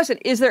 Now, here's a question.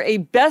 Is there a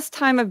best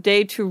time of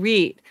day to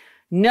read?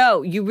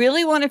 No, you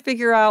really want to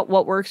figure out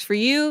what works for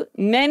you.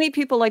 Many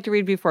people like to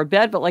read before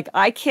bed, but like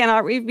I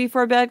cannot read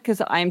before bed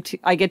because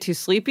I get too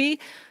sleepy.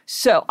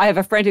 So I have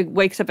a friend who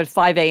wakes up at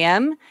 5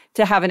 a.m.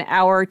 to have an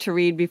hour to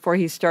read before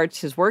he starts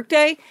his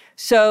workday.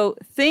 So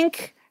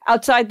think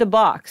outside the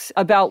box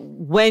about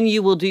when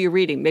you will do your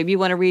reading. Maybe you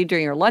want to read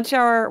during your lunch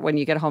hour, when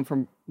you get home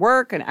from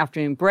work, an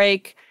afternoon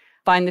break.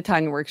 Find the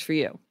time that works for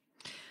you.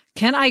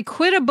 Can I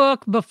quit a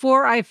book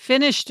before I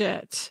finished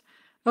it?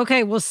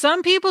 Okay, well,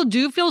 some people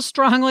do feel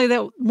strongly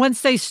that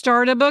once they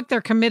start a book,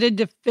 they're committed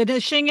to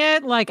finishing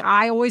it. Like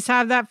I always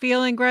have that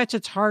feeling, Gretch.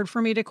 It's hard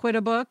for me to quit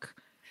a book.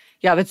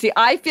 Yeah, but see,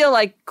 I feel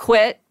like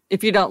quit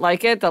if you don't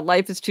like it, that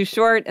life is too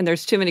short and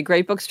there's too many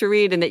great books to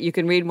read and that you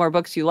can read more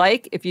books you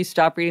like if you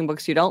stop reading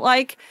books you don't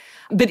like.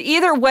 But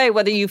either way,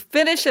 whether you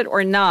finish it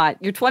or not,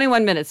 your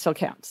 21 minutes still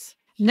counts.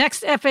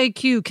 Next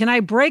FAQ, can I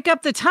break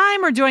up the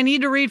time or do I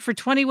need to read for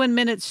 21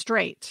 minutes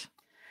straight?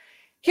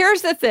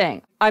 Here's the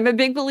thing. I'm a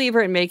big believer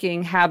in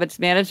making habits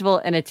manageable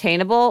and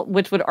attainable,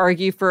 which would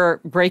argue for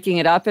breaking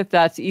it up if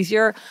that's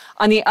easier.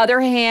 On the other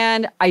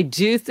hand, I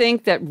do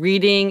think that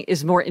reading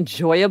is more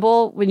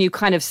enjoyable when you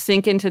kind of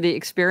sink into the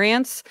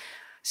experience.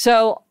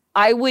 So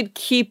I would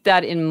keep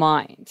that in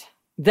mind,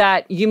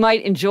 that you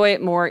might enjoy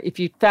it more if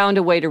you found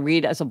a way to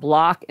read as a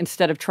block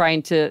instead of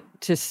trying to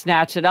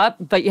snatch it up,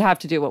 but you have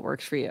to do what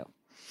works for you.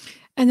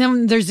 And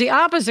then there's the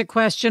opposite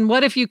question.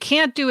 What if you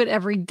can't do it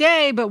every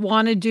day, but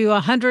want to do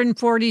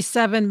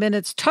 147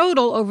 minutes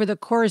total over the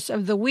course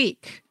of the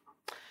week?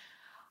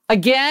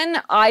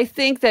 Again, I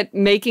think that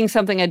making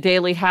something a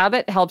daily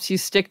habit helps you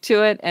stick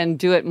to it and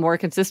do it more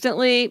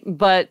consistently.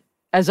 But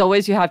as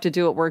always, you have to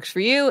do what works for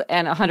you.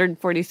 And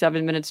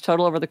 147 minutes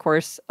total over the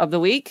course of the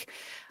week,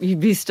 you'd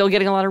be still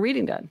getting a lot of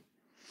reading done.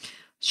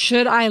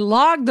 Should I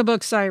log the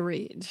books I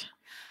read?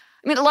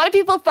 I mean, a lot of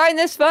people find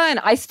this fun.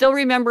 I still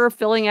remember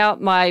filling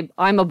out my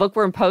I'm a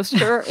Bookworm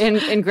poster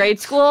in grade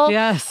school.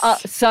 Yes.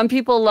 Some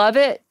people love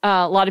it.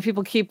 A lot of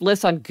people keep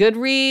lists on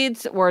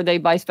Goodreads or they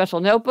buy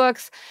special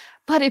notebooks.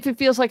 But if it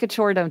feels like a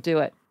chore, don't do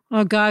it.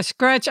 Oh, gosh,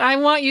 Gretch, I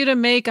want you to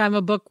make I'm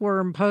a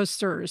Bookworm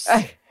posters.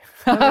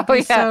 That would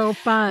be so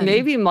fun.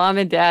 Maybe mom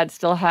and dad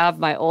still have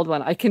my old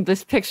one. I can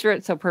just picture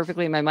it so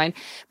perfectly in my mind.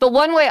 But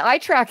one way I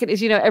track it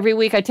is, every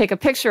week I take a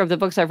picture of the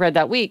books I've read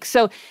that week.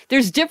 So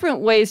there's different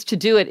ways to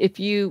do it. If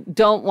you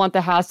don't want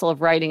the hassle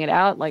of writing it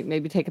out, like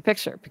maybe take a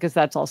picture, because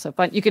that's also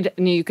fun.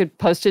 You could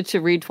post it to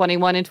Read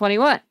 21 in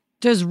 21.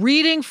 Does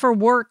reading for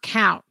work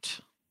count?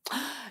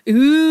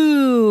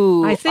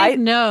 Ooh. I think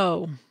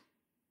no.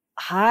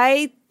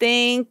 I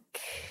think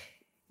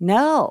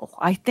no.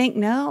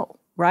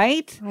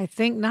 Right? I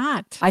think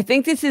not. I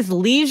think this is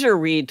leisure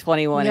read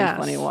 21 Yes. and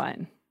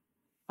 21.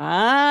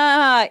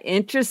 Ah,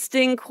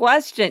 interesting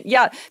question.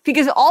 Yeah,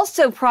 because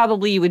also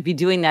probably you would be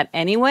doing that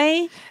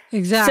anyway.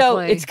 Exactly. So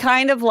it's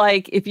kind of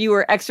like if you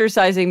were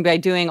exercising by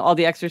doing all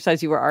the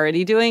exercise you were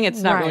already doing,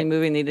 it's not really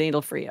moving the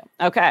needle for you.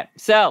 Okay,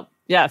 so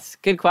yes,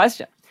 good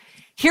question.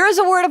 Here's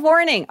a word of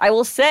warning, I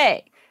will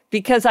say,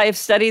 because I have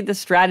studied the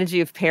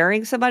strategy of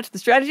pairing so much. The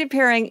strategy of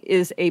pairing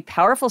is a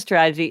powerful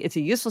strategy. It's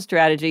a useful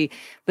strategy,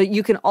 but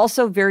you can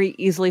also very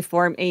easily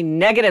form a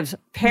negative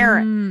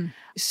pairing.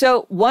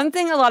 So one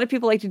thing a lot of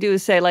people like to do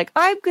is say, like,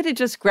 I'm going to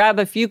just grab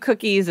a few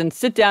cookies and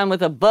sit down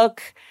with a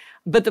book.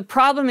 But the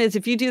problem is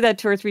if you do that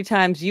 2 or 3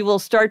 times, you will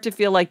start to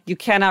feel like you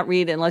cannot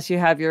read unless you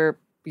have your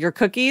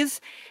cookies.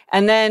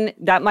 And then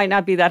that might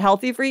not be that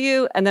healthy for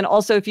you. And then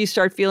also if you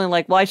start feeling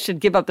like, well, I should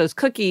give up those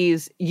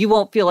cookies, you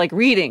won't feel like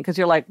reading because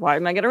you're like, why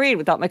am I going to read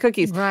without my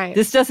cookies? Right.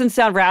 This doesn't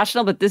sound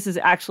rational, but this is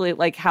actually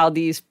like how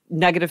these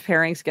negative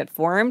pairings get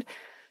formed.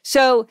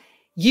 So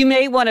you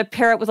may want to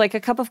pair it with like a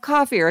cup of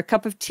coffee or a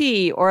cup of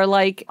tea, or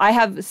like I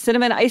have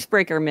cinnamon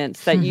icebreaker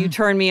mints that you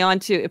turn me on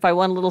to if I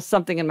want a little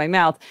something in my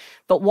mouth.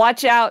 But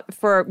watch out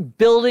for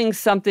building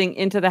something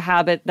into the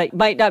habit that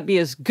might not be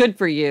as good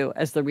for you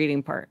as the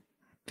reading part.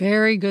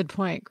 Very good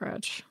point,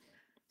 Gretch.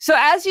 So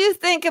as you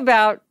think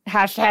about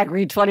hashtag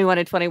Read 21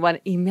 in 21,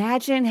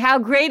 imagine how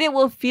great it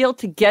will feel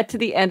to get to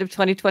the end of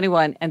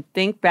 2021 and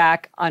think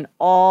back on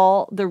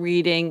all the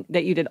reading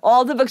that you did,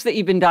 all the books that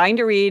you've been dying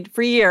to read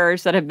for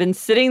years that have been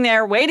sitting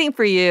there waiting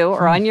for you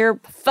or on your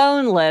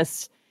phone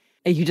list.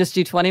 And you just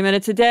do 20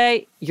 minutes a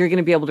day, you're going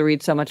to be able to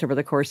read so much over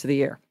the course of the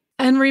year.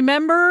 And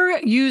remember,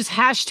 use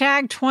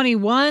hashtag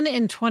 21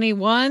 in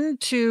 21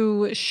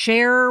 to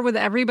share with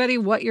everybody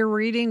what you're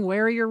reading,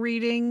 where you're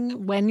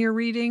reading, when you're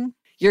reading.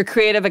 Your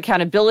creative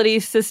accountability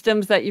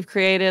systems that you've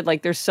created.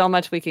 Like there's so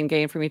much we can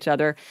gain from each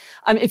other.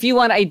 If you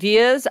want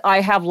ideas,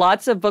 I have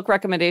lots of book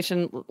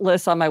recommendation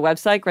lists on my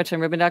website,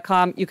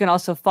 GretchenRubin.com. You can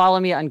also follow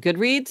me on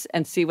Goodreads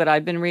and see what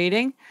I've been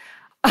reading.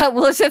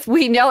 Elizabeth,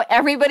 we know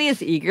everybody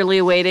is eagerly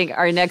awaiting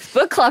our next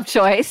book club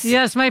choice.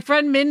 Yes, my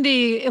friend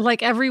Mindy,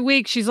 like every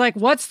week, she's like,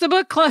 what's the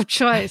book club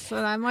choice?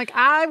 And I'm like,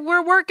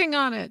 we're working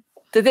on it.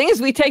 The thing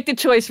is, we take the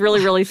choice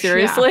really, really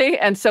seriously.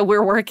 And so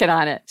we're working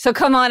on it. So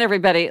come on,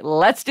 everybody,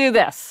 let's do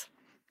this.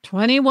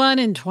 21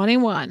 in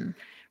 21.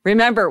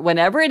 Remember,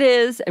 whenever it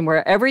is and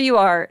wherever you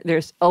are,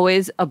 there's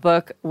always a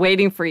book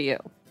waiting for you.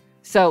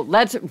 So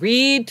let's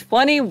read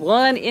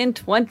 21 in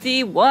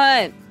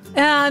 21.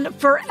 And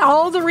for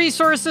all the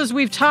resources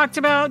we've talked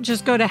about,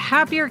 just go to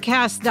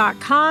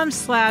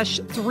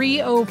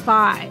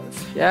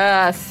happiercast.com/305.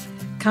 Yes.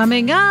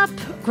 Coming up,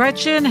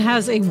 Gretchen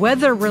has a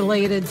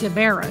weather-related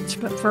demerit,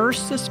 but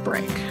first, this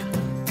break.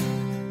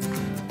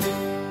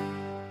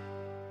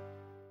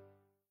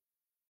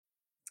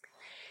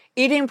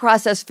 Eating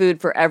processed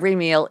food for every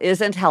meal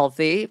isn't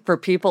healthy for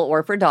people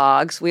or for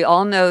dogs. We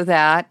all know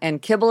that.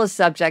 And kibble is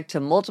subject to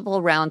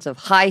multiple rounds of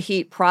high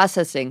heat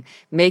processing,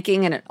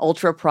 making it an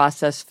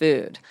ultra-processed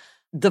food.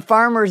 The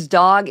Farmer's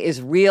Dog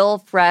is real,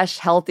 fresh,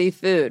 healthy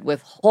food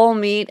with whole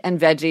meat and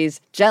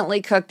veggies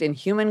gently cooked in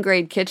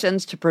human-grade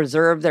kitchens to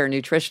preserve their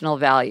nutritional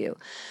value.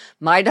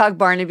 My dog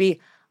Barnaby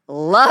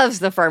loves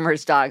the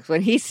Farmer's Dog.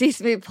 When he sees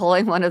me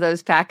pulling one of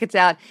those packets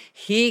out,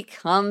 he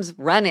comes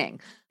running.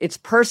 It's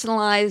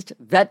personalized,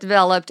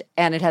 vet-developed,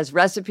 and it has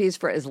recipes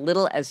for as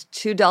little as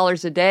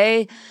 $2 a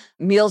day.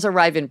 Meals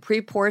arrive in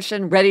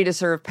pre-portioned,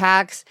 ready-to-serve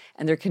packs,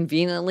 and they're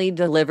conveniently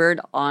delivered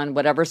on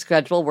whatever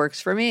schedule works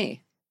for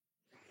me.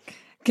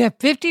 Get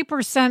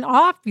 50%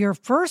 off your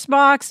first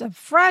box of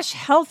fresh,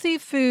 healthy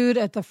food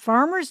at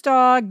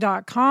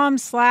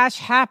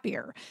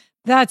thefarmersdog.com/happier.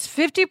 That's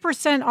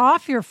 50%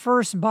 off your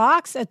first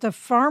box at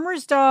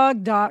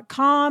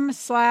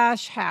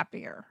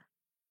thefarmersdog.com/happier.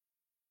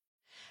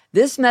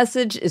 This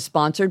message is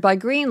sponsored by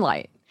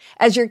Greenlight.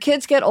 As your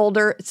kids get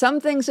older, some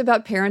things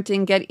about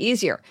parenting get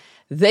easier.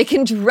 They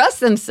can dress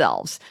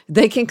themselves.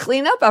 They can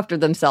clean up after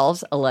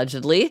themselves,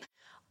 allegedly.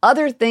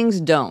 Other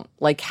things don't,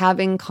 like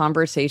having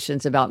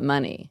conversations about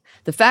money.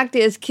 The fact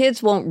is,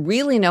 kids won't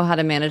really know how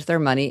to manage their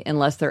money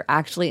unless they're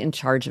actually in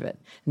charge of it.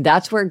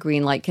 That's where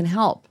Greenlight can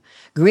help.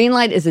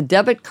 Greenlight is a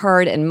debit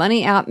card and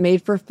money app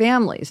made for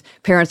families.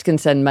 Parents can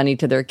send money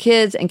to their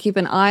kids and keep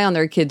an eye on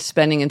their kids'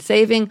 spending and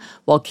saving,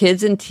 while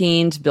kids and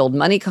teens build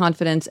money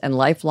confidence and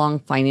lifelong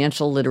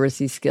financial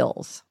literacy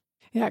skills.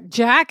 Yeah,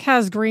 Jack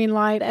has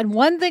Greenlight, and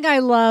one thing I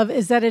love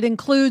is that it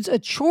includes a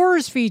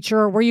chores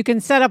feature where you can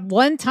set up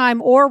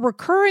one-time or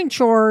recurring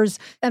chores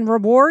and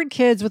reward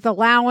kids with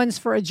allowance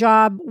for a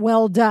job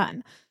well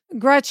done.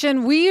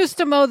 Gretchen, we used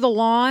to mow the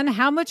lawn.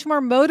 How much more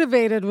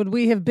motivated would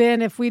we have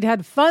been if we'd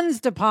had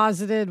funds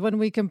deposited when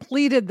we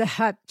completed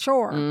that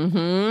chore?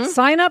 Mm-hmm.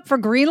 Sign up for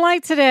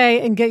Greenlight today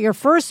and get your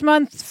first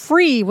month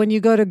free when you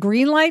go to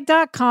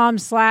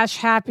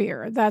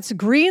greenlight.com/happier. That's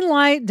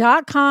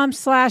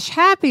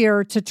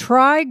greenlight.com/happier to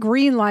try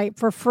Greenlight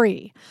for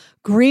free.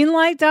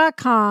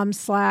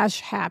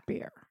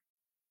 Greenlight.com/happier.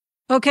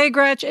 Okay,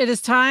 Gretch, it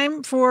is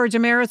time for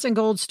demerits and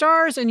gold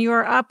stars, and you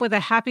are up with a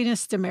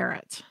happiness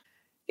demerit.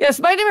 Yes,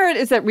 my demerit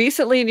is that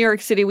recently in New York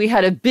City, we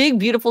had a big,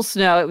 beautiful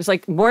snow. It was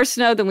like more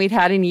snow than we'd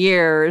had in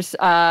years.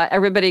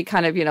 Everybody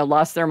kind of,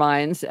 lost their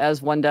minds, as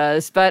one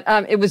does. But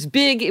it was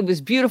big, it was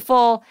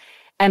beautiful,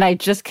 and I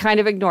just kind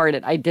of ignored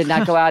it. I did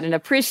not go out and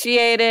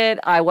appreciate it.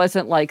 I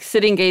wasn't like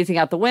sitting, gazing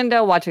out the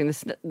window, watching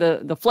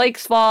the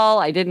flakes fall.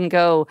 I didn't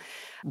go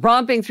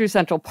romping through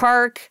Central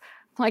Park.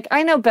 Like,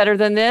 I know better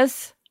than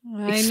this.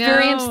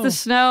 Experience the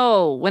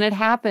snow when it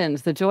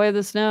happens, the joy of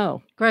the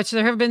snow. Gretchen,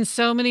 there have been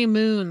so many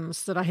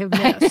moons that I have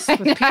missed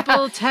with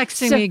people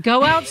texting me,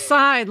 go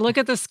outside, look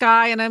at the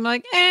sky. And I'm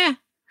like, I'd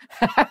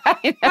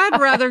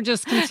rather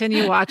just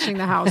continue watching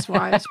The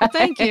Housewives. But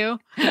thank you.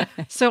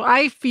 So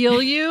I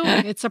feel you.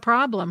 It's a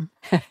problem.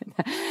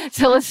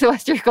 So let's see,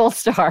 what's your gold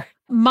star?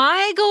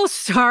 My gold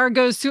star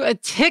goes to a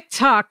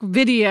TikTok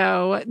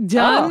video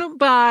done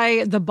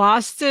by the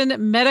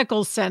Boston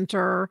Medical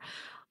Center.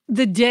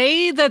 The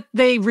day that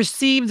they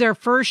received their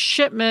first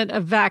shipment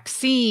of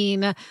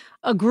vaccine,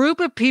 a group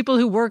of people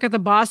who work at the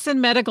Boston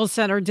Medical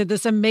Center did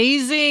this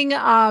amazing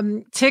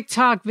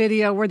TikTok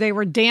video where they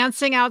were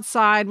dancing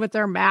outside with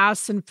their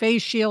masks and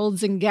face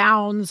shields and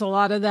gowns, a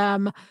lot of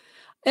them.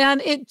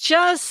 And it's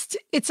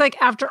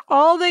like after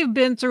all they've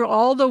been through,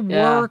 all the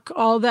work,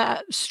 all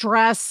that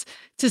stress,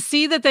 to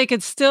see that they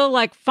could still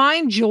like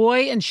find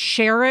joy and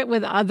share it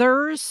with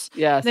others.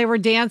 Yes. They were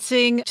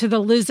dancing to the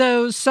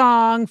Lizzo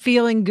song,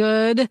 Feeling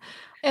Good.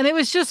 And it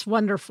was just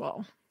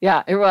wonderful.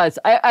 Yeah, it was.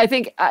 I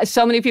think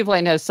so many people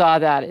I know saw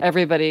that.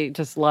 Everybody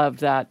just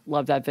loved that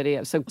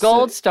video. So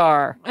gold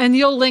star. And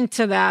you'll link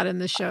to that in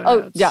the show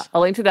notes. Oh, yeah.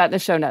 I'll link to that in the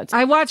show notes.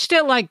 I watched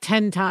it like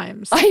 10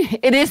 times.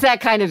 It is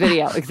that kind of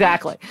video.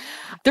 Exactly.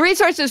 The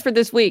resources for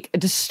this week,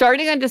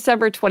 starting on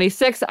December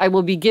 26th, I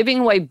will be giving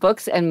away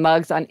books and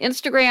mugs on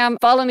Instagram.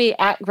 Follow me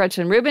at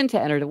Gretchen Rubin to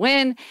enter to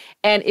win.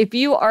 And if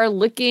you are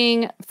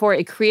looking for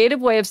a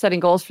creative way of setting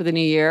goals for the new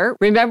year,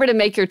 remember to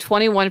make your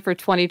 21 for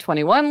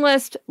 2021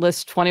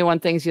 list 21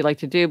 things you'd like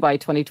to do by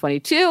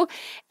 2022.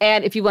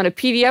 And if you want a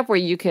PDF where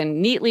you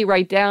can neatly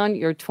write down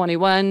your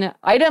 21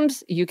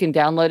 items, you can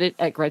download it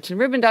at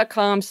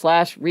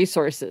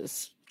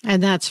GretchenRubin.com/resources.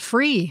 And that's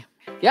free.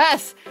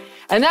 Yes.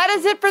 And that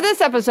is it for this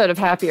episode of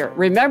Happier.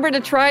 Remember to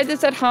try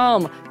this at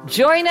home.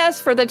 Join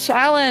us for the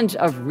challenge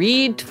of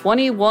Read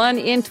 21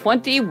 in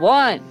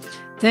 21.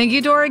 Thank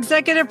you to our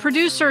executive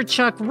producer,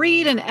 Chuck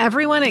Reed, and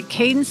everyone at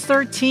Cadence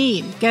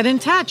 13. Get in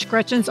touch.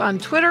 Gretchen's on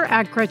Twitter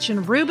at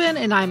Gretchen Rubin,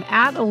 and I'm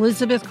at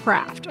Elizabeth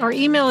Kraft. Our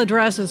email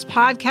address is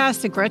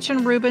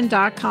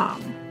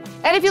podcast@GretchenRubin.com.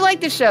 And if you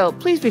like the show,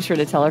 please be sure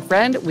to tell a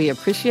friend. We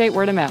appreciate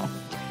word of mouth.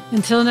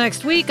 Until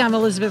next week, I'm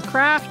Elizabeth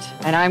Kraft.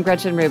 And I'm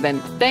Gretchen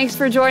Rubin. Thanks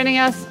for joining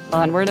us.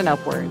 Onward and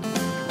upward.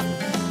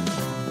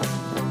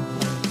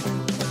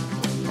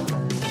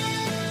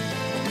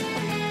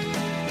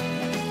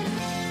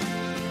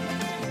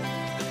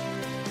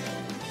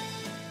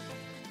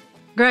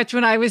 Gretchen,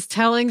 when I was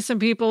telling some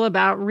people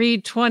about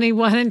Read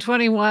 21 and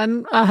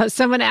 21,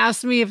 someone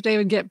asked me if they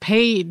would get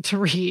paid to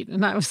read.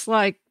 And I was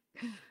like,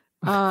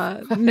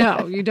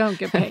 no, you don't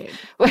get paid.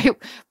 Wait,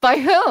 by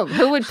whom?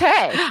 Who would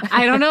pay?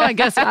 I don't know. I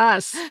guess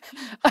us.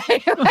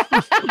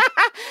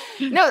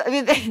 No, I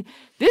mean,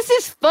 this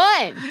is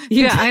fun.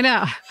 I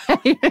know.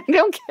 You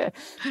don't get.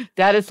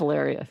 That is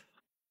hilarious.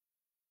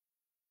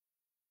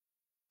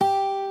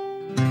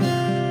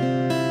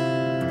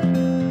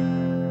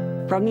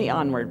 From the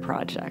Onward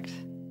Project.